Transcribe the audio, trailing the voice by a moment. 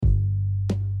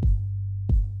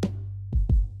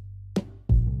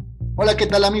Hola, ¿qué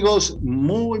tal amigos?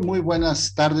 Muy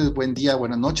buenas tardes, buen día,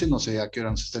 buenas noches, no sé a qué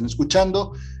hora nos estén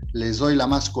escuchando. Les doy la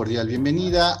más cordial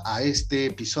bienvenida a este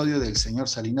episodio del Señor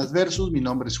Salinas Versus. Mi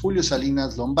nombre es Julio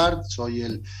Salinas Lombard, soy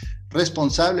el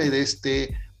responsable de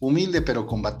este humilde pero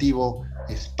combativo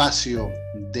espacio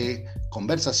de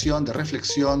conversación, de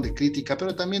reflexión, de crítica,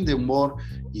 pero también de humor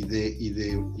y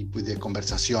de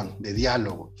conversación, de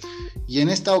diálogo. Y en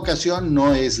esta ocasión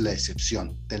no es la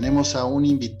excepción. Tenemos a un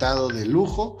invitado de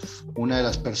lujo, una de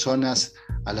las personas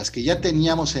a las que ya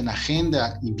teníamos en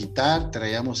agenda invitar,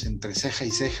 traíamos entre ceja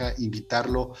y ceja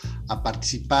invitarlo a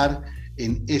participar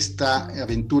en esta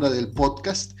aventura del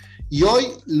podcast. Y hoy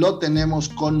lo tenemos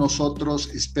con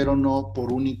nosotros, espero no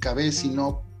por única vez,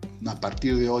 sino a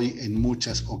partir de hoy en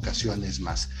muchas ocasiones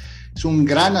más. Es un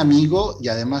gran amigo y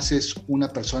además es una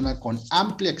persona con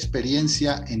amplia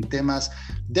experiencia en temas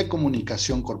de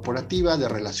comunicación corporativa, de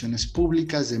relaciones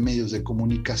públicas, de medios de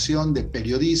comunicación, de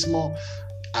periodismo,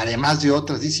 además de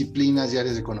otras disciplinas y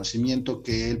áreas de conocimiento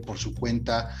que él por su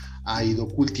cuenta ha ido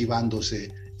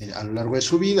cultivándose a lo largo de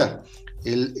su vida.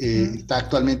 Él está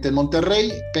actualmente en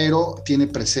Monterrey, pero tiene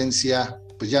presencia,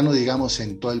 pues ya no digamos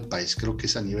en todo el país, creo que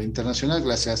es a nivel internacional,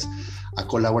 gracias a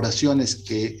colaboraciones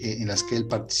en las que él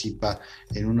participa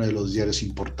en uno de los diarios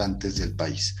importantes del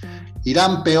país.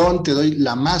 Irán Peón, te doy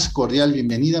la más cordial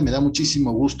bienvenida, me da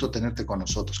muchísimo gusto tenerte con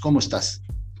nosotros. ¿Cómo estás?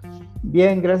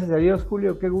 Bien, gracias a Dios,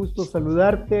 Julio, qué gusto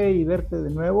saludarte y verte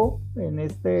de nuevo en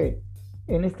este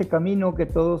camino que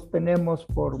todos tenemos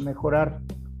por mejorar,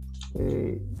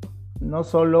 no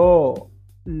solo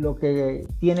lo que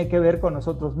tiene que ver con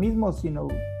nosotros mismos, sino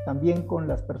también con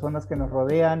las personas que nos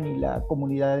rodean y la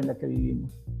comunidad en la que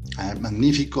vivimos.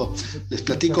 Magnífico. Les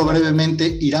platico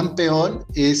brevemente. Irán Peón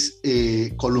es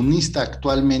columnista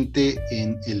actualmente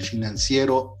en El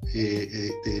Financiero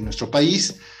de nuestro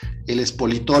país. Él es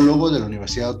politólogo de la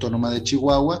Universidad Autónoma de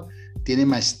Chihuahua, tiene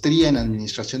maestría en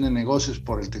Administración de Negocios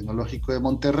por el Tecnológico de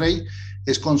Monterrey,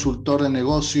 es consultor de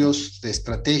negocios, de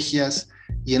estrategias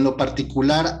y en lo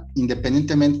particular,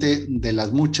 independientemente de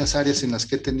las muchas áreas en las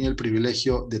que he tenido el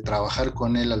privilegio de trabajar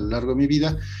con él a lo largo de mi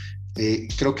vida,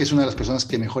 creo que es una de las personas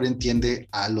que mejor entiende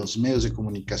a los medios de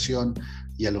comunicación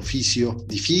y al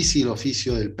difícil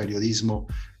oficio del periodismo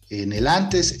en el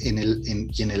antes y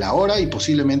en el ahora, y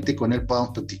posiblemente con él podamos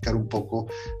platicar un poco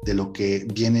de lo que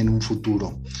viene en un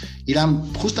futuro.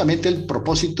 Irán, justamente el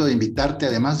propósito de invitarte,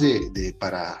 además de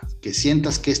para que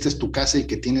sientas que esta es tu casa y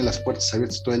que tiene las puertas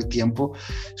abiertas todo el tiempo,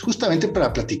 es justamente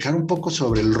para platicar un poco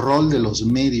sobre el rol de los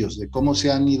medios, de cómo se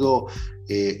han ido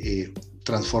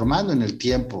transformando en el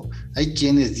tiempo. Hay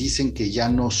quienes dicen que ya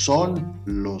no son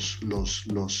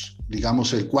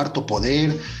digamos, el cuarto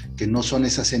poder, que no son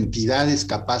esas entidades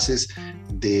capaces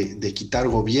de quitar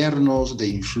gobiernos, de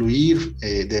influir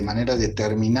de manera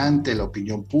determinante en la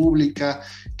opinión pública,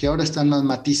 que ahora están más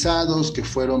matizados, que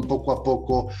fueron poco a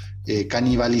poco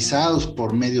canibalizados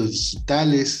por medios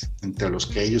digitales, entre los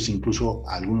que ellos incluso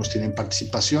algunos tienen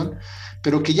participación,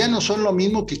 pero que ya no son lo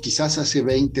mismo que quizás hace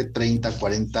 20, 30,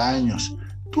 40 años.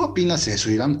 ¿Tú opinas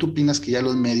eso, Irán? ¿Tú opinas que ya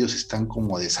los medios están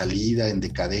como de salida, en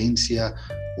decadencia,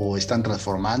 o están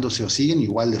transformándose, o siguen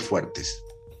igual de fuertes?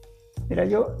 Mira,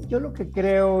 yo lo que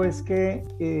creo es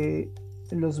que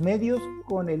los medios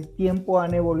con el tiempo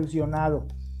han evolucionado.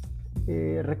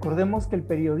 Recordemos que el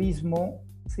periodismo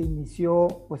se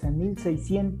inició pues en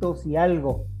 1600 y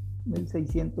algo,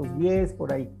 1610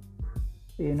 por ahí,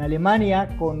 en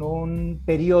Alemania con un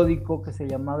periódico que se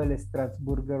llamaba el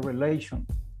Strasburger Relation.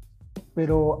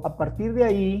 Pero a partir de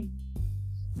ahí,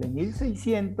 de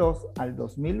 1600 al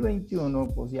 2021,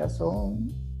 pues ya son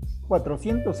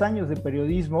 400 años de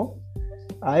periodismo.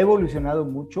 Ha evolucionado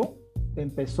mucho.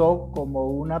 Empezó como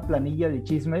una planilla de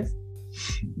chismes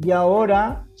y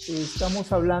ahora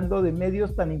estamos hablando de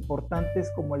medios tan importantes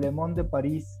como Le Monde de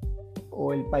París,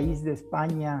 o El País de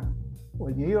España, o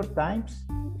el New York Times,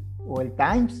 o el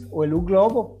Times, o el U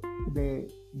Globo de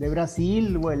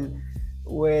Brasil,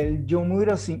 o el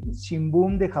Yomiuri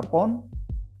Shimbun de Japón,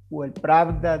 o el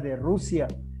Pravda de Rusia.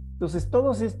 Entonces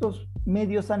todos estos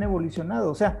medios han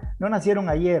evolucionado, o sea, no nacieron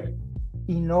ayer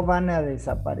y no van a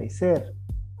desaparecer.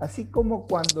 Así como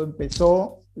cuando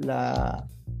empezamos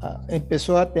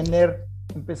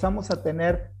a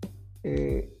tener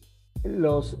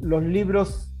los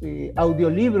libros,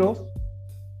 audiolibros,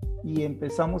 y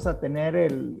empezamos a tener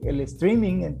el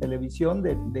streaming en televisión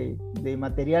de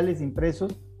materiales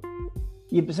impresos,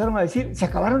 y empezaron a decir, se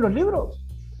acabaron los libros,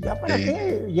 ¿ya para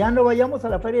qué? Ya no vayamos a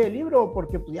la feria del libro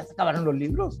porque pues, ya se acabaron los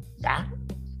libros, ya.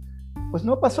 Pues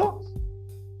no pasó.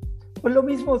 Pues lo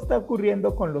mismo está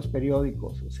ocurriendo con los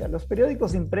periódicos. O sea, los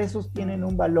periódicos impresos tienen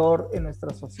un valor en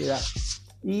nuestra sociedad.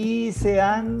 y se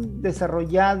han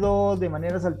desarrollado de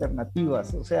maneras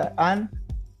alternativas, o sea, han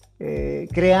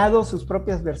creado sus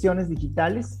propias versiones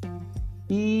digitales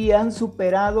y han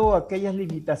superado aquellas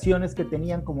limitaciones que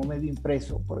tenían como medio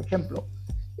impreso. Por ejemplo,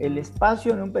 el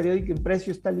espacio en un periódico impreso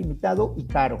está limitado y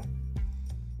caro,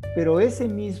 pero ese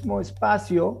mismo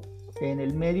espacio en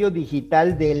el medio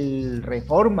digital del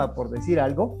Reforma, por decir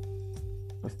algo,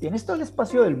 pues tienes todo el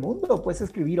espacio del mundo, puedes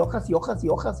escribir hojas y hojas y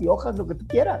hojas y hojas, lo que tú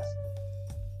quieras.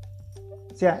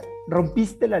 O sea,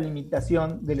 rompiste la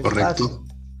limitación del espacio.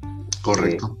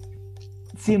 Correcto.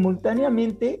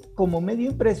 Simultáneamente, como medio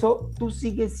impreso, tú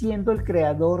sigues siendo el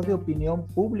creador de opinión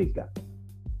pública.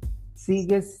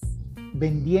 Sigues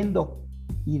vendiendo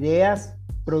ideas,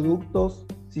 productos,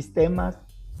 sistemas,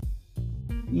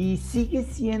 y sigues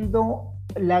siendo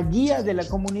la guía de la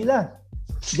comunidad.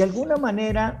 De alguna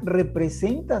manera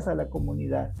representas a la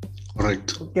comunidad.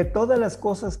 Correcto. Porque todas las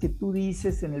cosas que tú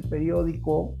dices en el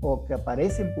periódico o que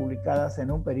aparecen publicadas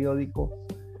en un periódico,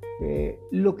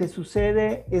 lo que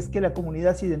sucede es que la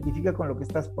comunidad se identifica con lo que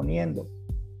estás poniendo.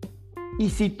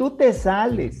 Y si tú te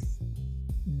sales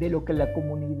de lo que la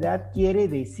comunidad quiere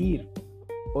decir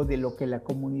o de lo que la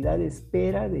comunidad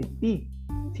espera de ti,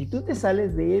 si tú te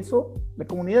sales de eso, la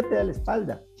comunidad te da la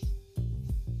espalda.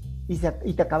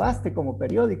 Y te acabaste como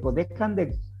periódico. Dejan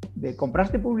de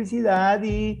comprarte publicidad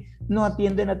y no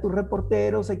atienden a tus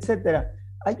reporteros, etc.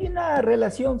 Hay una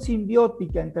relación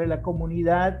simbiótica entre la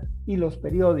comunidad y los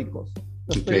periódicos.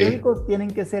 Los periódicos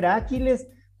tienen que ser ágiles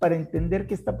para entender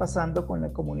qué está pasando con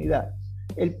la comunidad.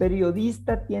 El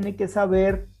periodista tiene que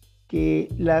saber que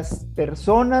las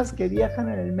personas que viajan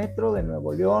en el metro de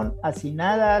Nuevo León,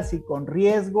 hacinadas y con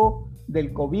riesgo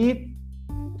del COVID,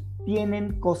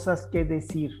 tienen cosas que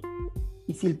decir.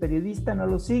 Y si el periodista no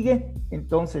lo sigue,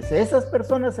 entonces esas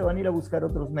personas se van a ir a buscar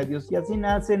otros medios, y así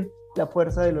nacen la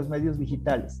fuerza de los medios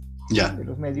digitales, de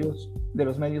los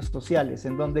medios sociales,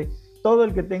 en donde todo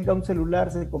el que tenga un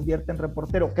celular se convierte en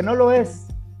reportero, que no lo es,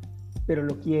 pero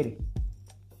lo quiere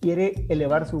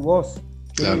elevar su voz,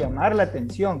 quiere llamar la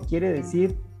atención, quiere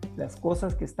decir las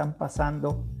cosas que están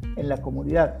pasando en la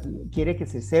comunidad, quiere que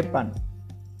se sepan,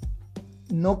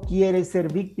 no quiere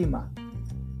ser víctima,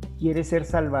 quiere ser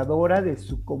salvadora de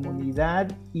su comunidad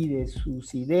y de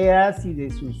sus ideas y de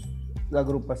sus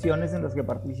agrupaciones en las que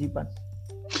participan.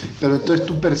 Pero entonces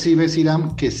tú percibes,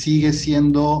 Hiram, que sigue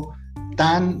siendo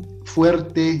tan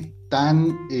fuerte,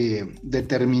 tan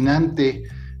determinante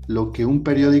lo que un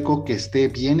periódico que esté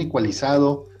bien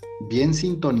ecualizado, bien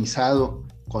sintonizado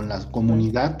con la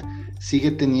comunidad,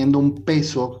 sigue teniendo un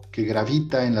peso que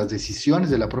gravita en las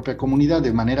decisiones de la propia comunidad,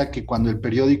 de manera que cuando el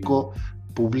periódico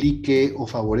publique o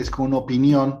favorezca una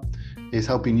opinión,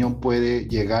 esa opinión puede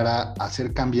llegar a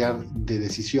hacer cambiar de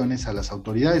decisiones a las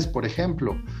autoridades, por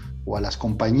ejemplo, o a las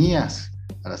compañías,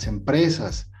 a las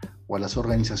empresas o a las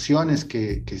organizaciones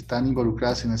que están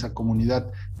involucradas en esa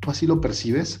comunidad. ¿Tú así lo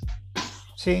percibes?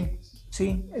 Sí,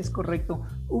 es correcto.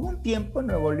 Hubo un tiempo en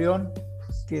Nuevo León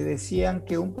que decían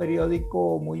que un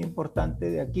periódico muy importante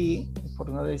de aquí, por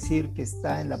no decir que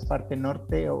está en la parte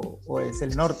norte o es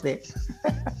el norte,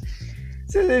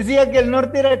 se decía que el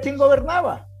norte era quien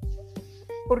gobernaba,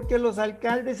 porque los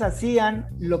alcaldes hacían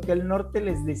lo que el norte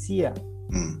les decía.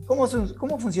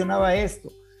 ¿Cómo funcionaba esto?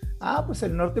 Pues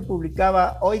el norte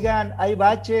publicaba, oigan, hay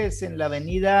baches en la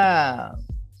avenida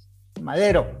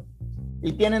Madero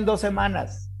y tienen 2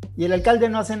 semanas y el alcalde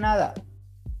no hace nada.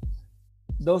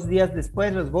 2 días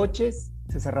después los boches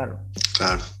se cerraron.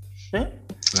 Claro. ¿Sí?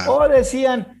 Claro. O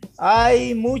decían,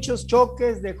 hay muchos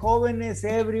choques de jóvenes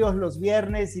ebrios los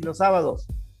viernes y los sábados.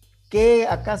 ¿Qué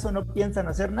acaso no piensan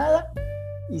hacer nada?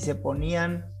 Y se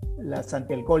ponían las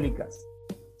antialcohólicas,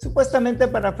 supuestamente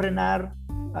para frenar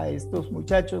a estos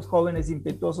muchachos jóvenes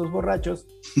impetuosos borrachos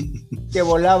que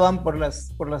volaban por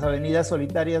las avenidas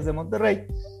solitarias de Monterrey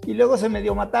y luego se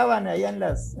medio mataban allá en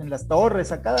las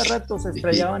torres, a cada rato se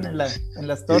estrellaban en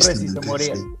las torres y se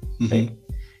morían. ¿Sí?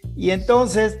 Y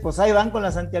entonces pues ahí van con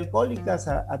las antialcohólicas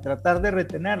a tratar de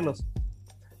retenerlos.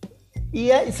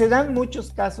 Y se dan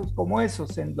muchos casos como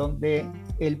esos en donde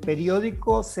el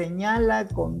periódico señala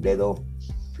con dedo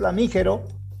flamígero,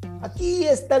 aquí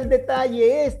está el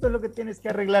detalle, esto es lo que tienes que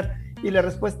arreglar, y la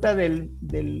respuesta del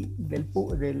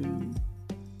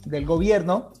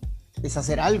gobierno es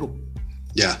hacer algo.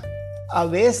 A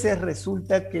veces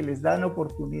resulta que les dan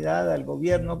oportunidad al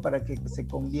gobierno para que se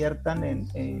conviertan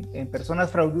en personas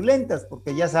fraudulentas,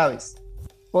 porque ya sabes,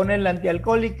 ponen la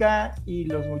antialcohólica y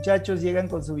los muchachos llegan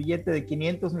con su billete de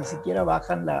 500, ni siquiera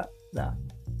bajan la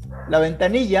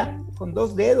ventanilla, con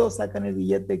 2 dedos sacan el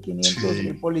billete de 500,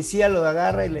 el policía lo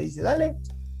agarra y le dice, dale,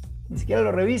 ni siquiera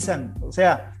lo revisan. O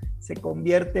sea, se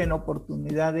convierte en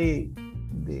oportunidad de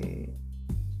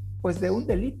pues de un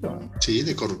delito, ¿no? Sí,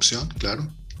 de corrupción, claro.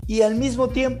 Y al mismo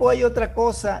tiempo hay otra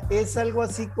cosa, es algo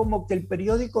así como que el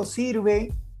periódico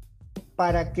sirve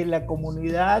para que la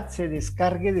comunidad se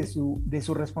descargue de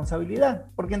su responsabilidad,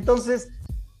 porque entonces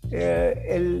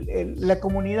la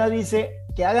comunidad dice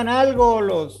que hagan algo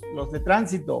los de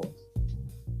tránsito,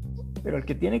 pero el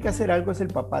que tiene que hacer algo es el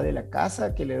papá de la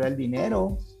casa, que le da el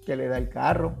dinero, que le da el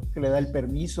carro, que le da el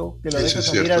permiso, que lo deja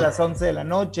salir a las 11 de la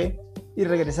noche y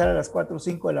regresar a las 4 o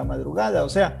 5 de la madrugada. O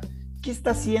sea, ¿qué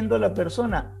está haciendo la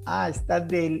persona?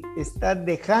 Está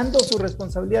dejando su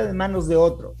responsabilidad en manos de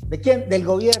otro. ¿De quién? Del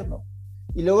gobierno.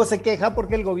 Y luego se queja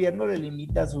porque el gobierno le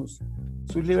limita sus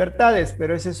libertades,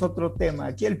 pero ese es otro tema.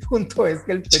 Aquí el punto es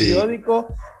que el periódico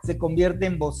se convierte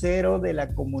en vocero de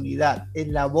la comunidad,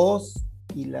 en la voz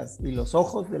y los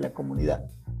ojos de la comunidad.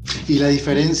 Y la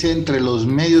diferencia entre los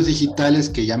medios digitales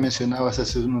que ya mencionabas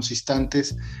hace unos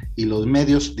instantes y los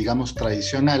medios, digamos,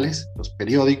 tradicionales, los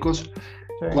periódicos,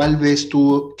 ¿cuál ves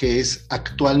tú que es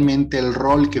actualmente el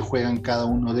rol que juegan cada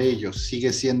uno de ellos?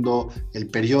 ¿Sigue siendo el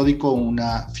periódico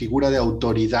una figura de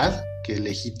autoridad que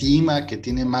legitima, que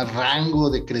tiene más rango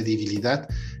de credibilidad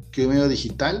que un medio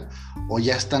digital? ¿O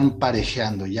ya están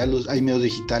parejeando? Ya hay medios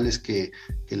digitales que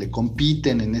le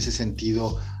compiten en ese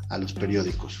sentido a los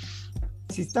periódicos.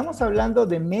 Si estamos hablando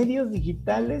de medios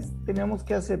digitales, tenemos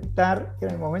que aceptar que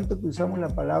en el momento que usamos la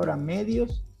palabra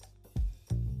medios,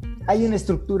 hay una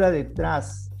estructura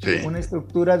detrás, una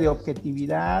estructura de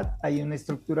objetividad, hay una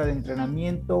estructura de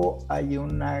entrenamiento, hay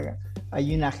una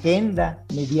agenda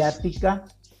mediática,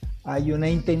 hay una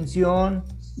intención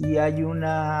y hay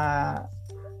una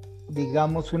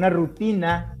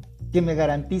rutina que me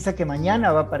garantiza que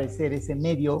mañana va a aparecer ese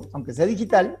medio, aunque sea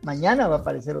digital, mañana va a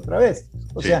aparecer otra vez.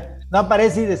 O sea, no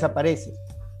aparece y desaparece.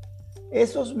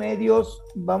 Esos medios,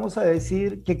 vamos a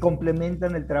decir, que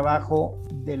complementan el trabajo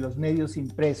de los medios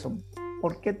impresos.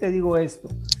 ¿Por qué te digo esto?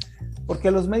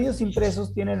 Porque los medios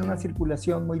impresos tienen una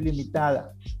circulación muy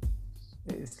limitada.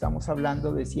 Estamos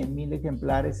hablando de 100,000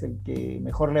 ejemplares, el que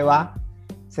mejor le va,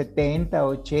 70,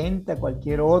 80,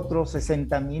 cualquier otro,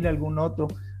 60,000 algún otro.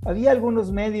 Había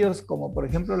algunos medios, como por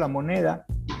ejemplo La Moneda,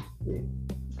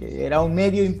 que era un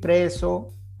medio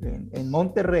impreso en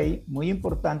Monterrey, muy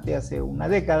importante hace una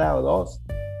década o dos,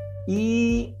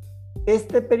 y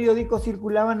este periódico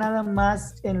circulaba nada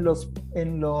más en las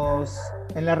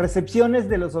recepciones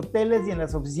de los hoteles y en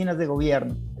las oficinas de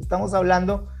gobierno. Estamos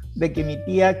hablando de que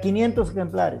emitía 500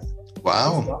 ejemplares.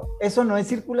 ¡Wow! Eso no es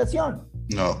circulación.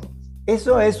 No.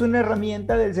 Eso es una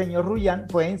herramienta del señor Rullán,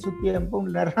 fue en su tiempo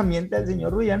una herramienta del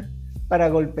señor Rullán para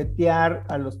golpetear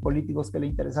a los políticos que le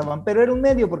interesaban, pero era un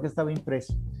medio porque estaba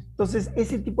impreso. Entonces,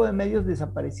 ese tipo de medios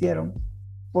desaparecieron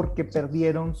porque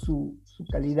perdieron su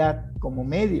calidad como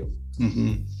medio.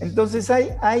 Uh-huh. Entonces,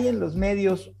 hay en los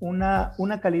medios una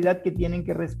calidad que tienen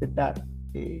que respetar.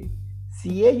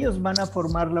 Si ellos van a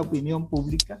formar la opinión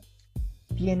pública,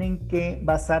 tienen que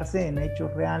basarse en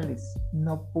hechos reales,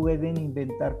 no pueden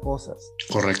inventar cosas.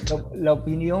 Correcto. La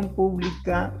opinión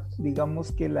pública,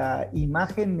 digamos que la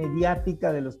imagen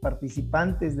mediática de los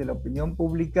participantes de la opinión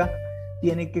pública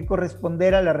tiene que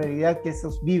corresponder a la realidad que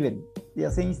esos viven,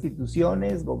 ya sea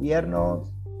instituciones,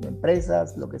 gobiernos,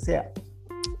 empresas, lo que sea.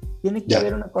 Tiene que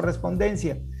haber una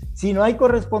correspondencia. Si no hay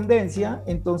correspondencia,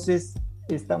 entonces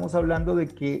estamos hablando de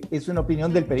que es una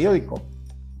opinión del periódico,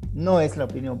 no es la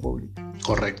opinión pública.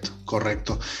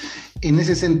 Correcto. En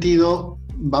ese sentido,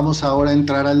 vamos ahora a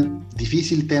entrar al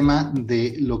difícil tema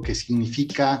de lo que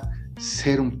significa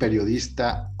ser un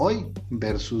periodista hoy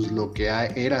versus lo que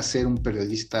era ser un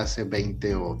periodista hace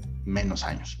 20 o menos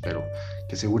años, pero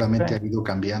que seguramente ha ido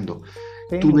cambiando.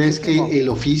 Sí, ¿tú ves que el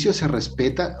oficio se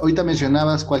respeta? Ahorita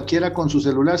mencionabas, cualquiera con su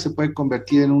celular se puede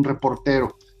convertir en un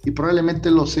reportero y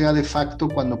probablemente lo sea de facto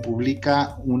cuando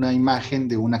publica una imagen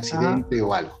de un accidente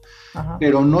o algo. Ajá.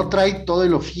 Pero no trae todo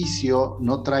el oficio,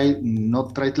 no trae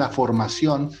la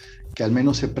formación que al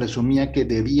menos se presumía que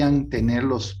debían tener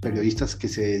los periodistas que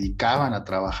se dedicaban a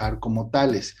trabajar como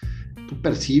tales. ¿Tú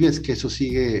percibes que eso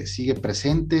sigue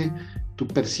presente? ¿Tú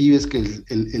percibes que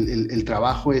el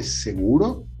trabajo es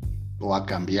seguro o ha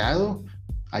cambiado?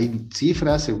 Hay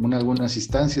cifras, según algunas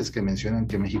instancias, que mencionan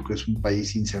que México es un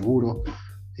país inseguro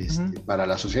para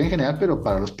la sociedad en general, pero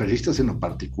para los periodistas en lo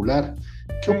particular.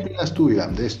 ¿Qué opinas tú,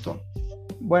 Iván, de esto?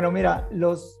 Bueno, mira,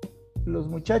 los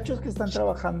muchachos que están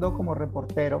trabajando como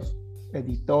reporteros,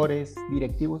 editores,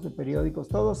 directivos de periódicos,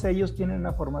 todos ellos tienen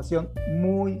una formación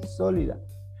muy sólida.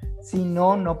 Si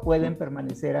no, no pueden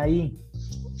permanecer ahí.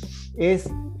 Es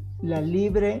el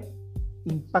libre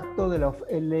impacto de la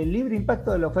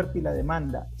oferta y la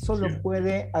demanda. Solo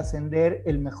puede ascender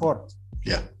el mejor.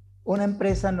 Una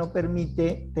empresa no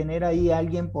permite tener ahí a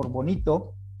alguien por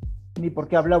bonito, ni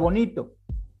porque habla bonito.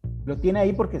 Lo tiene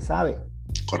ahí porque sabe,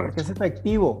 porque es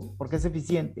efectivo, porque es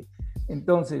eficiente.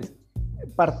 Entonces,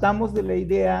 partamos de la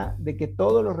idea de que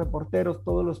todos los reporteros,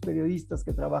 todos los periodistas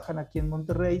que trabajan aquí en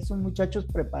Monterrey son muchachos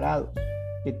preparados,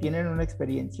 que tienen una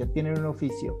experiencia, tienen un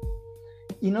oficio.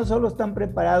 Y no solo están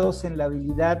preparados en la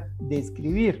habilidad de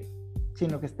escribir,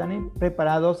 sino que están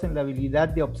preparados en la habilidad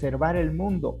de observar el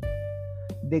mundo,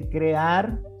 de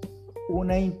crear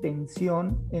una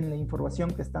intención en la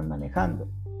información que están manejando,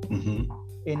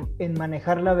 en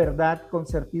manejar la verdad con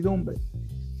certidumbre.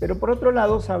 Pero por otro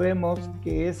lado sabemos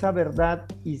que esa verdad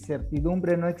y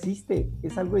certidumbre no existe,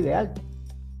 es algo ideal.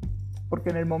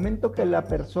 Porque en el momento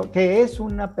que es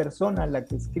una persona la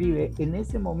que escribe, en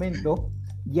ese momento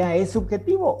ya es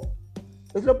subjetivo,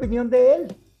 es la opinión de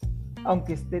él,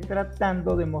 aunque esté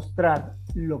tratando de mostrar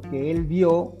lo que él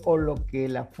vio o lo que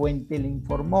la fuente le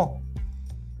informó.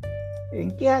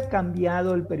 ¿En qué ha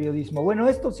cambiado el periodismo? Bueno,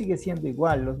 esto sigue siendo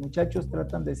igual. Los muchachos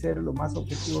tratan de ser lo más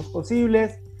objetivos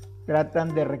posibles,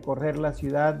 tratan de recorrer la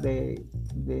ciudad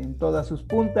en todas sus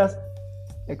puntas,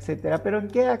 etcétera. Pero ¿en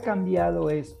qué ha cambiado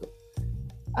esto?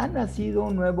 Ha nacido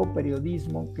un nuevo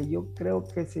periodismo que yo creo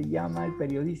que se llama el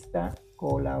periodista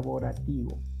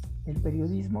colaborativo. El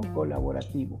periodismo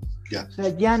colaborativo. O sea,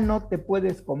 ya no te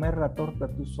puedes comer la torta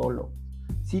tú solo.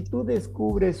 Si tú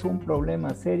descubres un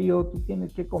problema serio, tú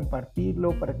tienes que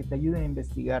compartirlo para que te ayuden a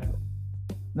investigarlo.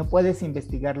 No puedes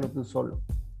investigarlo tú solo.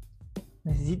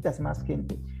 Necesitas más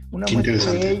gente. Una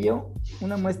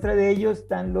muestra de ello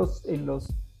está en los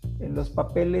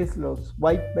papeles, los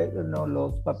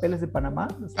papeles de Panamá,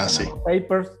 los Panama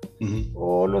Papers,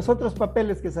 o los otros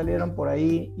papeles que salieron por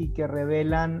ahí y que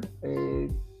revelan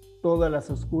todas las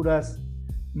oscuras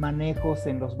manejos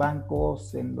en los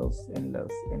bancos, en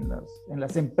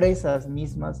las empresas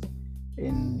mismas,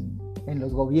 en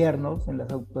los gobiernos, en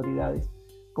las autoridades,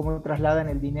 cómo trasladan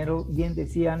el dinero. Bien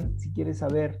decían, si quieres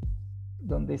saber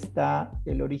dónde está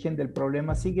el origen del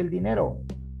problema, sigue el dinero.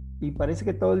 Y parece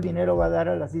que todo el dinero va a dar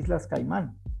a las Islas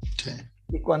Caimán. Sí.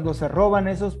 Y cuando se roban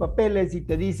esos papeles y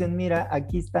te dicen, mira,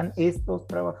 aquí están estos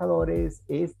trabajadores,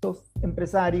 estos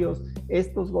empresarios,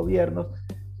 estos gobiernos,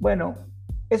 bueno,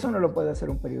 eso no lo puede hacer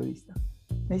un periodista.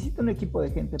 Necesita un equipo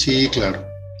de gente. Sí, claro.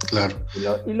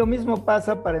 Y lo mismo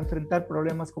pasa para enfrentar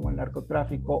problemas como el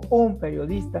narcotráfico. Un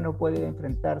periodista no puede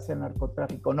enfrentarse al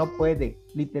narcotráfico, no puede,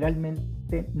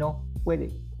 literalmente no puede,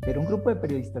 pero un grupo de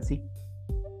periodistas sí.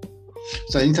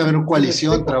 O sea, tiene que haber una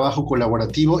coalición, trabajo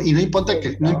colaborativo, y no importa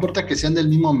que sean del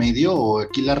mismo medio, o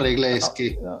aquí la regla es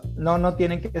que... No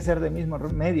tienen que ser del mismo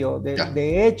medio.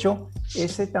 De hecho,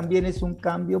 ese también es un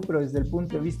cambio, pero desde el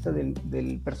punto de vista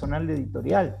del personal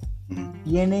editorial.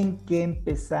 Tienen que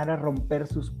empezar a romper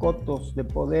sus cotos de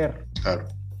poder. Claro.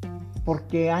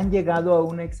 Porque han llegado a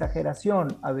una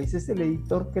exageración. A veces el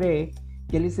editor cree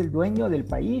que él es el dueño del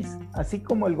país, así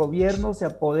como el gobierno se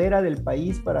apodera del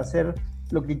país para hacer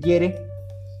lo que quiere.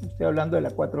 Estoy hablando de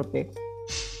la 4T,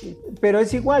 pero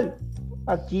es igual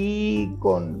aquí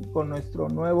con nuestro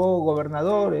nuevo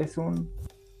gobernador. Es un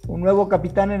nuevo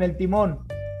capitán en el timón,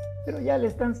 pero ya le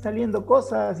están saliendo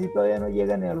cosas y todavía no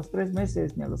llegan ni a los 3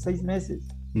 meses ni a los 6 meses.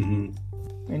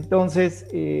 Entonces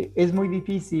es muy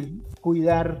difícil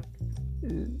cuidar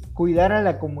a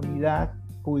la comunidad,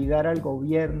 cuidar al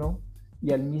gobierno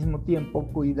y al mismo tiempo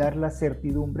cuidar la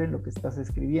certidumbre en lo que estás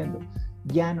escribiendo.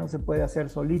 Ya no se puede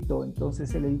hacer solito,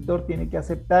 entonces el editor tiene que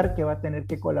aceptar que va a tener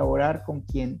que colaborar con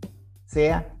quien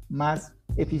sea más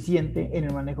eficiente en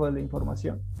el manejo de la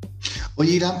información.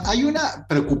 Oye, Iram, hay una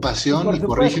preocupación,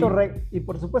 y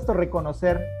por supuesto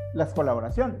reconocer las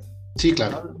colaboraciones. Sí,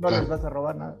 claro. No les vas a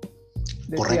robar nada.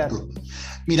 Correcto.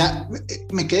 Mira,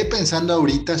 me quedé pensando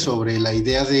ahorita sobre la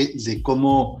idea de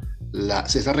cómo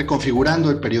se está reconfigurando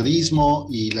el periodismo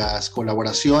y las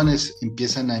colaboraciones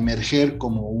empiezan a emerger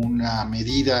como una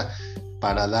medida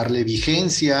para darle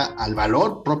vigencia al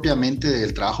valor propiamente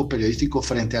del trabajo periodístico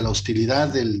frente a la hostilidad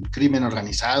del crimen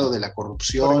organizado, de la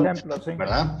corrupción, por ejemplo, sí,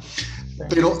 ¿verdad? Sí.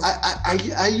 Pero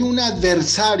hay un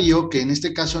adversario que en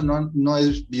este caso no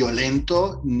es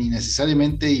violento ni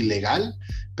necesariamente ilegal,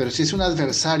 pero sí es un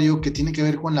adversario que tiene que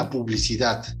ver con la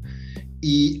publicidad.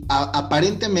 Y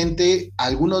aparentemente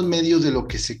algunos medios de lo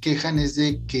que se quejan es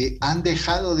de que han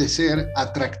dejado de ser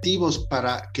atractivos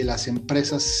para que las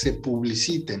empresas se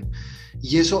publiciten.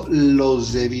 Y eso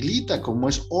los debilita, como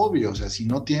es obvio. O sea, si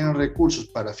no tienen recursos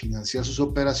para financiar sus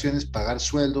operaciones, pagar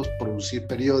sueldos, producir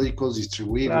periódicos,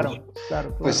 distribuirlos,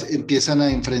 claro. Pues empiezan a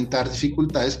enfrentar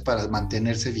dificultades para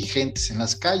mantenerse vigentes en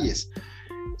las calles.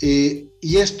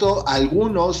 Y esto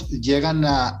algunos llegan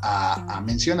a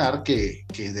mencionar que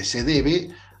se debe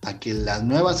a que las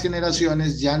nuevas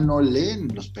generaciones ya no leen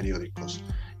los periódicos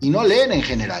y no leen en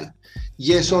general.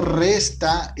 Y eso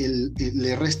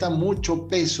le resta mucho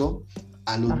peso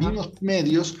a los mismos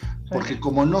medios, porque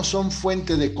como no son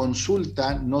fuente de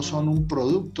consulta, no son un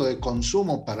producto de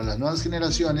consumo para las nuevas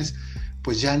generaciones,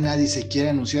 pues ya nadie se quiere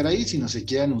anunciar ahí, sino se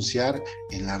quiere anunciar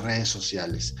en las redes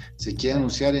sociales, se quiere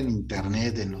anunciar en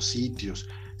internet, en los sitios,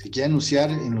 se quiere anunciar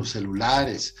en los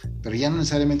celulares, pero ya no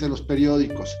necesariamente en los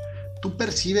periódicos. ¿Tú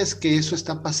percibes que eso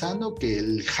está pasando? ¿Que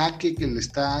el jaque que le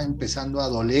está empezando a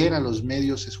doler a los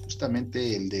medios es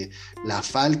justamente el de la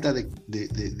falta de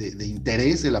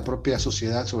interés de la propia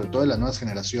sociedad, sobre todo de las nuevas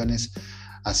generaciones,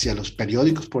 hacia los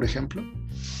periódicos, por ejemplo?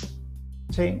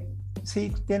 Sí,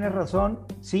 sí, tienes razón.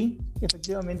 Sí,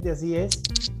 efectivamente así es.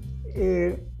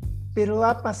 Pero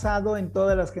ha pasado en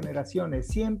todas las generaciones.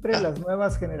 Siempre las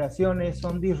nuevas generaciones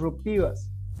son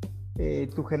disruptivas.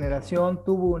 Tu generación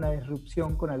tuvo una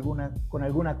disrupción con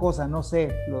alguna cosa, no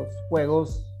sé, los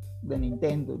juegos de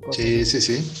Nintendo. Y cosas sí, así.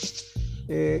 sí,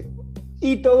 sí.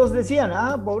 Y todos decían,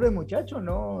 pobre muchacho,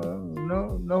 no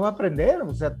va a aprender,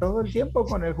 o sea, todo el tiempo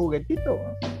con el juguetito.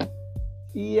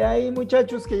 Y hay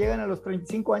muchachos que llegan a los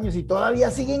 35 años y todavía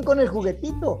siguen con el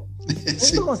juguetito,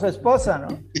 Sí. junto con su esposa, ¿no?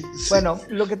 Sí. Bueno,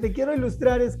 lo que te quiero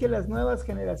ilustrar es que las nuevas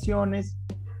generaciones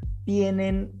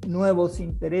tienen nuevos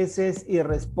intereses y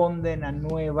responden a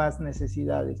nuevas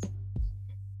necesidades.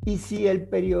 Y si el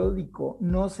periódico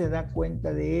no se da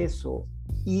cuenta de eso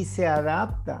y se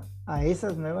adapta a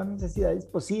esas nuevas necesidades,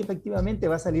 pues sí, efectivamente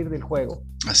va a salir del juego.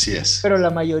 Así es. Pero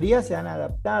la mayoría se han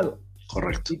adaptado.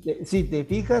 Correcto. Si te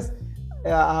fijas,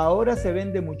 ahora se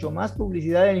vende mucho más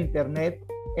publicidad en internet,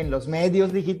 en los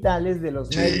medios digitales de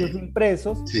los medios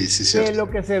impresos, que lo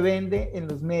que se vende en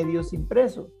los medios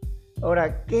impresos.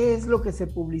 Ahora, ¿qué es lo que se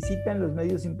publicita en los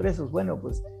medios impresos? Bueno,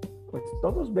 pues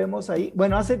todos vemos ahí.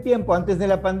 Bueno, hace tiempo, antes de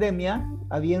la pandemia,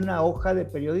 había una hoja de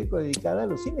periódico dedicada a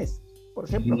los cines, por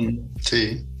ejemplo.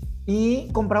 Sí. Y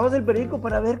comprabas el periódico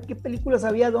para ver qué películas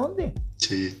había dónde.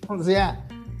 Sí. O sea,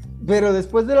 pero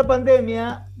después de la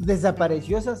pandemia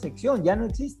desapareció esa sección, ya no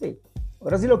existe.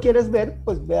 Ahora si lo quieres ver,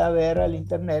 pues ve a ver al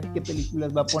internet qué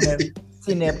películas va a poner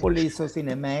Cinépolis o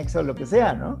Cinemex o lo que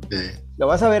sea, ¿no? Sí. Lo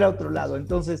vas a ver a otro lado.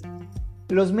 Entonces,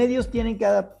 los medios tienen que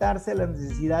adaptarse a las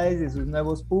necesidades de sus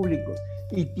nuevos públicos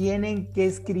y tienen que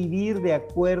escribir de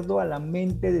acuerdo a la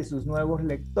mente de sus nuevos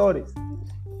lectores.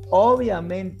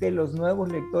 Obviamente, los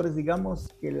nuevos lectores, digamos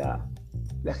que la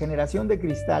generación de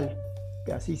cristal,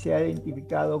 que así se ha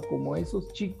identificado como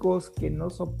esos chicos que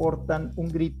no soportan un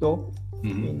grito,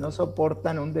 y no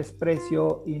soportan un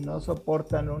desprecio y no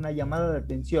soportan una llamada de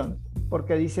atención,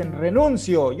 porque dicen,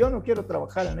 renuncio, yo no quiero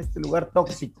trabajar en este lugar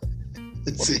tóxico,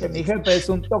 porque mi jefe es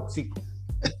un tóxico.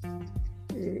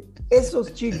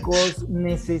 Esos chicos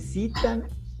necesitan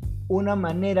una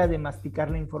manera de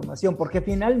masticar la información, porque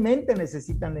finalmente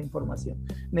necesitan la información,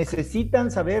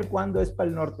 necesitan saber cuándo es para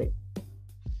el norte.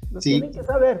 Lo tienen que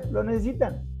saber, lo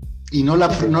necesitan. Y no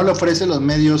lo ofrecen los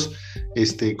medios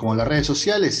como las redes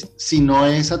sociales, sino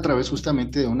es a través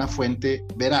justamente de una fuente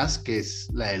veraz, que es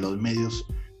la de los medios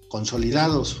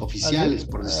consolidados, oficiales,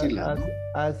 por decirlo, ¿no?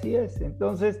 Así es.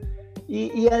 Entonces,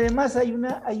 y además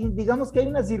digamos que hay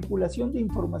una circulación de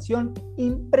información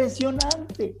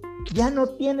impresionante. Ya no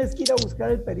tienes que ir a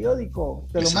buscar el periódico,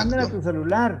 te lo mandan a tu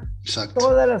celular. Exacto.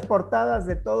 Todas las portadas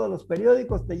de todos los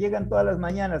periódicos te llegan todas las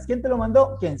mañanas. ¿Quién te lo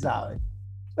mandó? ¿Quién sabe?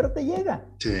 Pero te llega.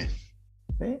 Sí.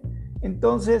 ¿Sí?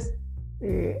 Entonces,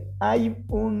 hay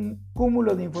un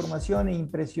cúmulo de información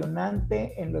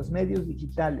impresionante en los medios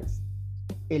digitales.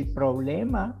 El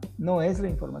problema no es la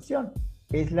información,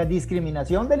 es la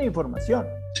discriminación de la información.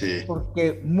 Sí.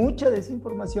 Porque mucha de esa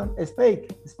información es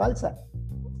fake, es falsa.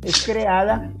 Es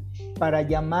creada para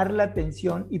llamar la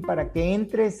atención y para que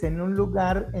entres en un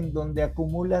lugar en donde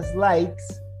acumulas likes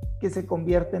que se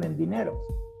convierten en dinero.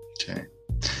 Sí.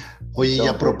 Oye, y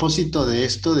a propósito de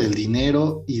esto, del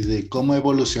dinero y de cómo ha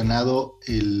evolucionado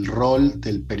el rol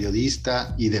del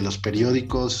periodista y de los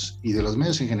periódicos y de los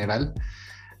medios en general,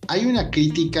 hay una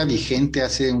crítica vigente,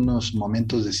 hace unos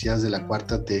momentos decías de la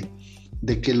Cuarta T,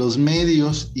 de que los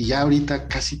medios, y ya ahorita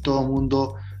casi todo el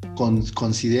mundo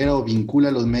considera o vincula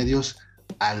los medios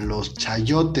a los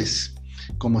chayotes,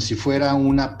 como si fuera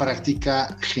una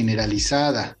práctica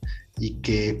generalizada, y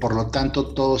que por lo tanto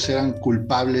todos eran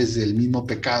culpables del mismo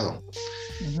pecado.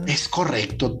 Uh-huh. ¿Es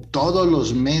correcto? ¿Todos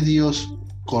los medios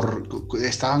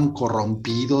estaban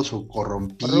corrompidos o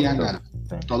corrompían a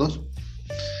todos?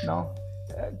 No,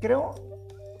 creo,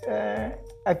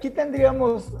 aquí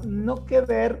tendríamos no que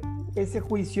ver ese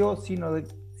juicio,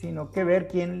 sino que ver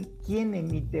quién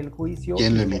emite el juicio.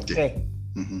 ¿Quién lo emite?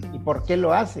 ¿Y por qué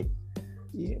lo hace?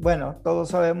 Y bueno, todos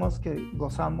sabemos que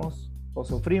gozamos o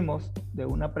sufrimos de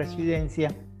una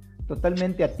presidencia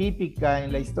totalmente atípica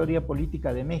en la historia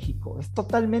política de México. Es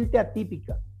totalmente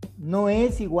atípica. No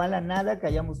es igual a nada que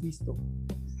hayamos visto.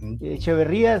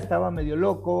 Echeverría estaba medio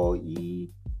loco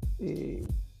y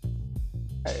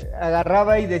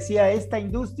agarraba y decía, esta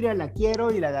industria la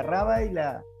quiero, y la agarraba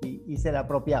y se la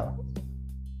apropiaba.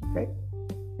 ¿Okay?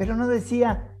 Pero no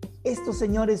decía, estos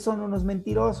señores son unos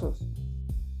mentirosos.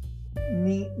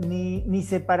 Ni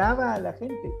separaba a la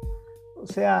gente. O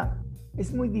sea,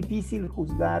 es muy difícil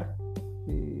juzgar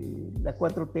la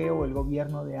 4T o el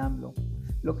gobierno de AMLO.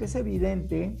 Lo que es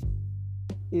evidente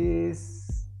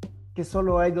es que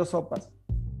solo hay dos sopas,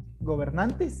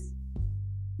 gobernantes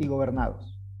y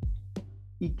gobernados.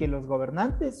 Y que los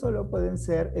gobernantes solo pueden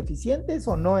ser eficientes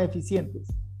o no eficientes,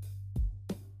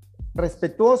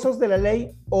 respetuosos de la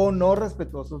ley o no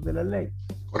respetuosos de la ley.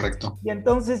 Correcto. Y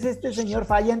entonces este señor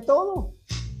falla en todo.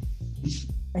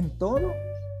 En todo.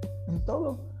 En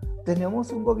todo.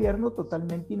 Tenemos un gobierno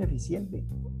totalmente ineficiente,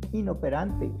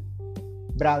 inoperante,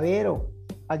 bravero,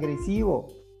 agresivo,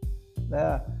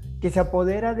 ¿verdad? Que se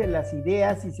apodera de las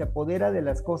ideas y se apodera de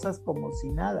las cosas como si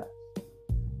nada.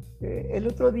 El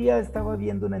otro día estaba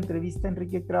viendo una entrevista a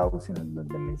Enrique Krauss en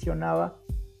donde mencionaba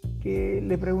que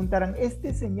le preguntaran,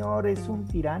 ¿este señor es un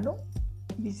tirano?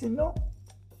 Dice, no,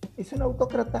 es un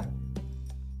autócrata,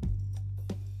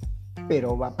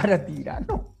 pero va para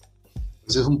tirano.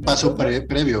 Pues es un paso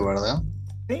previo, ¿verdad?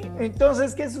 Sí,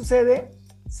 entonces, ¿qué sucede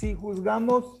si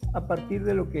juzgamos a partir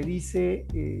de lo que dice,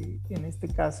 en este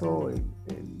caso, el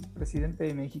presidente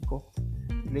de México,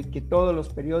 de que todos los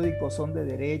periódicos son de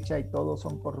derecha y todos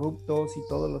son corruptos y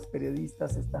todos los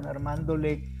periodistas están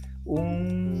armándole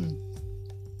un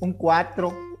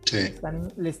 4, sí.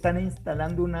 Le están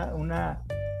instalando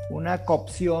una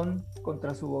coopción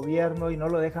contra su gobierno y no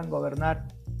lo dejan gobernar?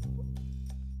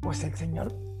 Pues el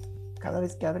señor, cada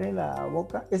vez que abre la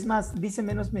boca, es más, dice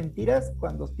menos mentiras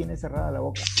cuando tiene cerrada la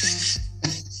boca.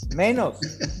 Menos,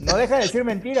 no deja de decir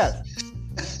mentiras,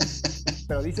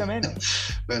 pero dice menos.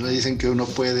 Bueno, dicen que uno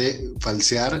puede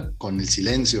falsear con el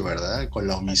silencio, ¿verdad? Con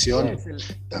la omisión.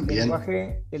 También.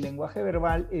 El lenguaje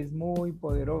verbal es muy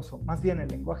poderoso, más bien el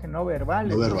lenguaje no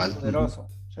verbal es muy poderoso.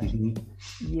 Uh-huh. ¿Sí?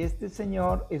 Uh-huh. Y este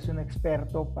señor es un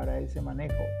experto para ese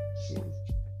manejo.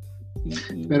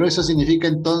 Pero eso significa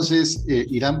entonces,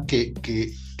 Irán,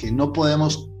 que no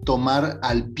podemos tomar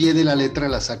al pie de la letra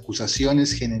las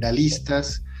acusaciones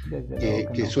generalistas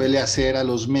que suele hacer a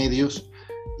los medios,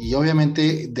 y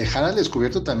obviamente dejar al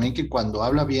descubierto también que cuando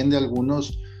habla bien de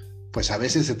algunos, pues a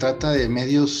veces se trata de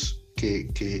medios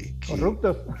que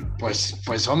corruptos.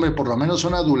 Pues hombre, por lo menos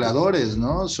son aduladores,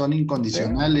 ¿no? Son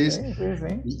incondicionales.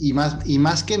 Sí. Y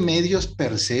más que medios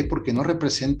per se, porque no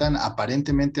representan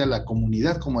aparentemente a la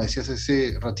comunidad, como decías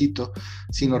hace ratito,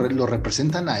 sino lo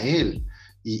representan a él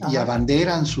y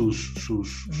abanderan sus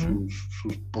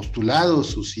postulados,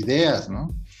 sus ideas, ¿no?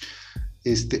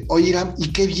 Oye, Irán,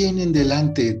 ¿y qué viene en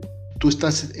delante? Tú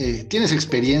tienes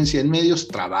experiencia en medios,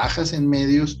 trabajas en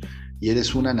medios y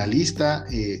eres un analista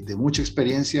de mucha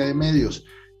experiencia de medios.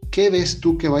 ¿Qué ves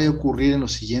tú que vaya a ocurrir en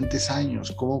los siguientes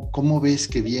años? ¿Cómo ves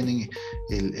que viene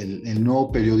el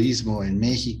nuevo periodismo en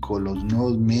México, los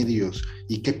nuevos medios,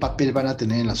 y qué papel van a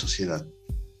tener en la sociedad?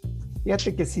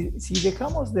 Fíjate que si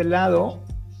dejamos de lado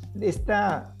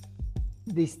esta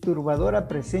disturbadora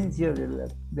presencia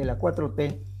de la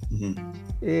 4T, uh-huh.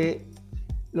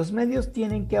 Los medios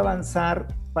tienen que avanzar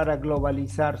para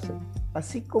globalizarse.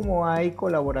 Así como hay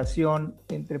colaboración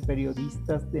entre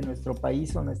periodistas de nuestro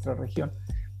país o nuestra región,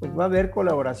 pues va a haber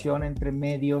colaboración entre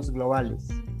medios globales.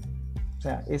 O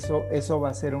sea, eso va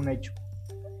a ser un hecho.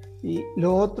 Y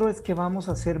lo otro es que vamos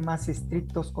a ser más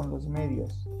estrictos con los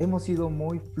medios. Hemos sido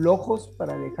muy flojos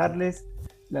para dejarles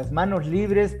las manos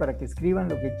libres para que escriban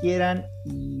lo que quieran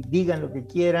y digan lo que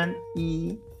quieran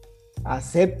y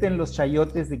acepten los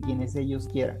chayotes de quienes ellos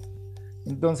quieran.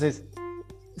 Entonces,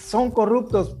 ¿son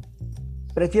corruptos?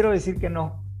 Prefiero decir que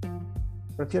no.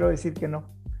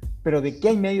 Pero ¿de qué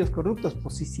hay medios corruptos?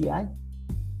 Pues sí hay.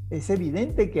 Es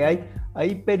evidente que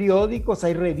hay periódicos,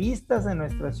 hay revistas en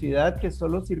nuestra ciudad que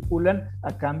solo circulan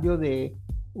a cambio de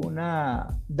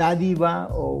una dádiva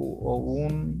o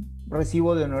un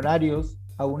recibo de honorarios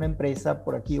a una empresa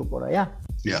por aquí o por allá.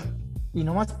 Yeah. Y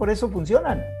nomás por eso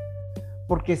funcionan.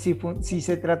 Porque si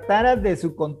se tratara de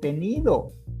su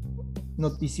contenido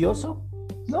noticioso,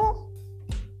 no,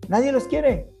 nadie los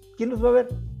quiere. ¿Quién los va a ver?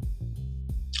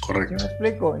 Correcto. ¿Sí me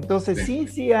explico? Entonces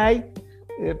sí hay,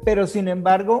 pero sin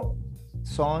embargo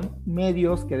son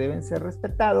medios que deben ser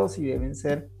respetados y deben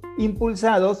ser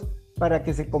impulsados para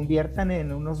que se conviertan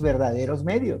en unos verdaderos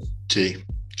medios. Sí.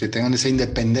 Que tengan esa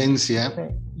independencia.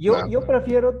 Yo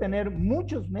prefiero tener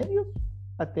muchos medios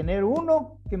a tener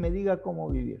uno que me diga cómo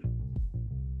vivir.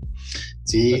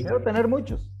 Sí. Prefiero tener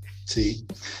muchos. Sí,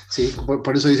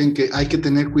 por eso dicen que hay que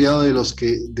tener cuidado de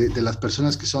de las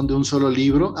personas que son de un solo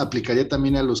libro, aplicaría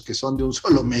también a los que son de un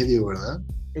solo medio, ¿verdad?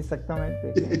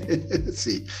 Exactamente.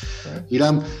 Sí.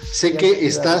 Hiram, sé que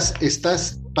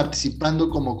estás participando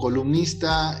como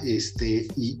columnista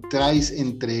y traes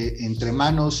entre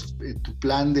manos tu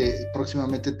plan de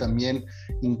próximamente también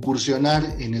incursionar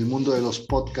en el mundo de los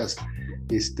podcasts.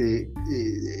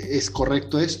 ¿Es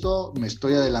correcto esto? ¿Me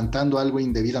estoy adelantando algo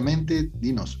indebidamente?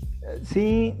 Dinos.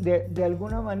 Sí, de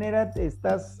alguna manera te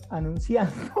estás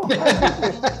anunciando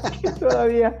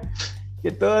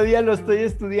que todavía lo estoy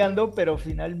estudiando, pero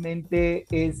finalmente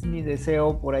es mi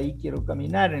deseo, por ahí quiero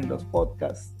caminar en los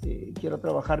podcasts. Quiero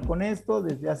trabajar con esto,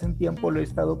 desde hace un tiempo lo he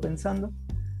estado pensando.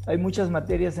 Hay muchas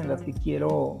materias en las que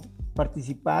quiero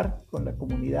participar con la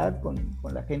comunidad, con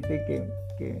la gente que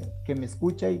me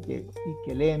escucha y que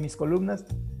lee mis columnas.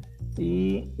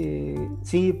 Y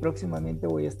sí, próximamente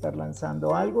voy a estar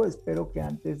lanzando algo. Espero que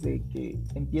antes de que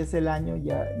empiece el año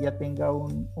ya tenga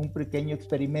un pequeño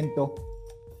experimento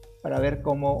para ver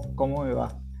cómo me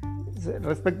va.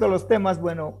 Respecto a los temas,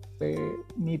 bueno,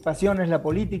 mi pasión es la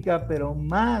política, pero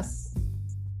más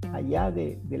allá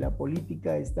de la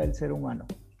política está el ser humano.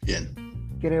 Bien.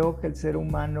 Creo que el ser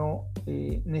humano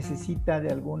necesita de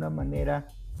alguna manera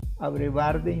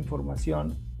abrevar de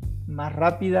información más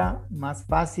rápida, más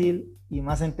fácil y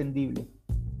más entendible.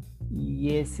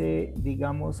 Y ese,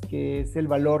 digamos que es el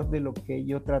valor de lo que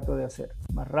yo trato de hacer.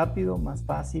 Más rápido, más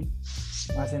fácil,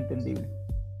 más entendible.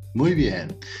 Muy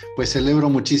bien, pues celebro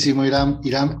muchísimo, Hiram.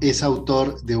 Hiram es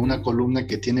autor de una columna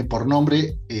que tiene por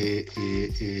nombre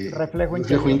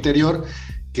Reflejo Interior,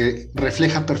 que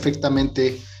refleja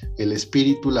perfectamente el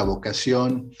espíritu, la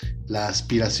vocación, la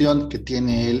aspiración que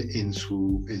tiene él en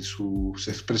sus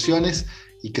expresiones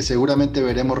y que seguramente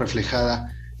veremos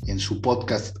reflejada en su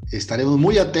podcast. Estaremos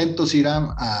muy atentos,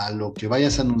 Hiram, a lo que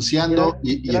vayas anunciando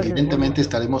y evidentemente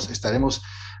estaremos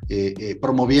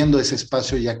promoviendo ese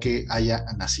espacio ya que haya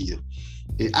nacido.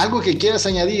 ¿Algo que quieras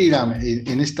añadir, Hiram,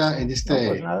 en este?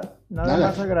 No, pues nada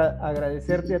más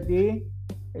agradecerte a ti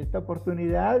esta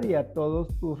oportunidad y a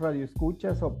todos tus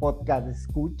radioescuchas o podcast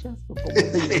escuchas o como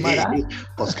se llamará.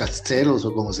 Podcasteros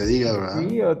o como se diga, ¿verdad?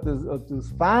 Sí, o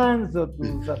tus fans o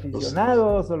tus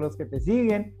aficionados o los que te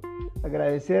siguen.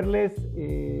 Agradecerles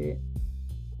que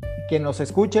nos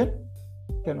escuchen,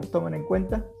 que nos tomen en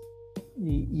cuenta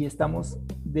y estamos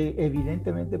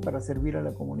evidentemente para servir a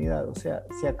la comunidad. O sea,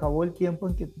 se acabó el tiempo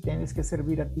en que tienes que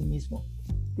servir a ti mismo,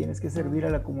 tienes que servir a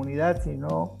la comunidad, si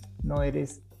no, no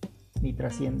eres ni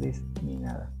trasciendes ni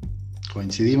nada.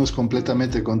 Coincidimos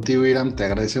completamente contigo, Hiram, te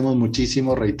agradecemos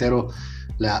muchísimo, reitero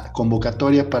la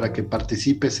convocatoria para que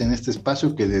participes en este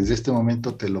espacio que desde este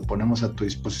momento te lo ponemos a tu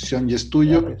disposición y es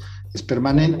tuyo. Gracias. Es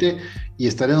permanente. Gracias. Y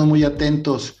estaremos muy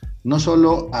atentos no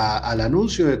solo al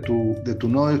anuncio de tu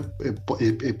nuevo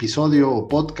episodio o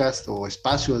podcast o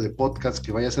espacio de podcast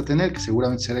que vayas a tener, que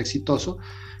seguramente será exitoso,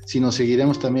 sino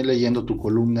seguiremos también leyendo tu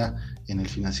columna en El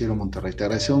Financiero Monterrey. Te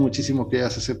agradecemos muchísimo que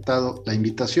hayas aceptado la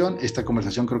invitación. Esta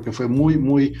conversación creo que fue muy,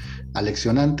 muy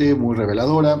aleccionante, muy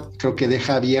reveladora. Creo que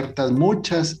deja abiertas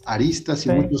muchas aristas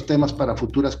y muchos temas para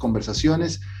futuras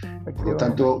conversaciones. Por lo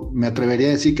tanto, me atrevería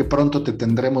a decir que pronto te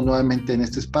tendremos nuevamente en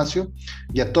este espacio.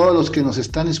 Y a todos los que nos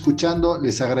están escuchando,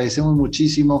 les agradecemos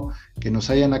muchísimo que nos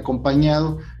hayan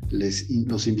acompañado.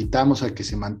 Los invitamos a que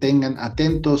se mantengan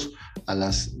atentos a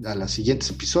los siguientes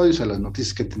episodios, a las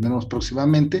noticias que tendremos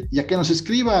próximamente, y a que nos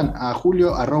escriban a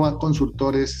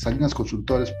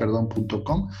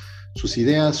salinasconsultores.com. Sus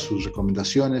ideas, sus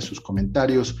recomendaciones, sus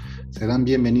comentarios serán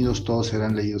bienvenidos, todos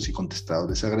serán leídos y contestados.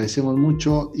 Les agradecemos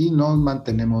mucho y nos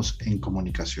mantenemos en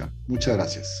comunicación. Muchas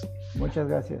gracias. Muchas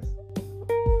gracias.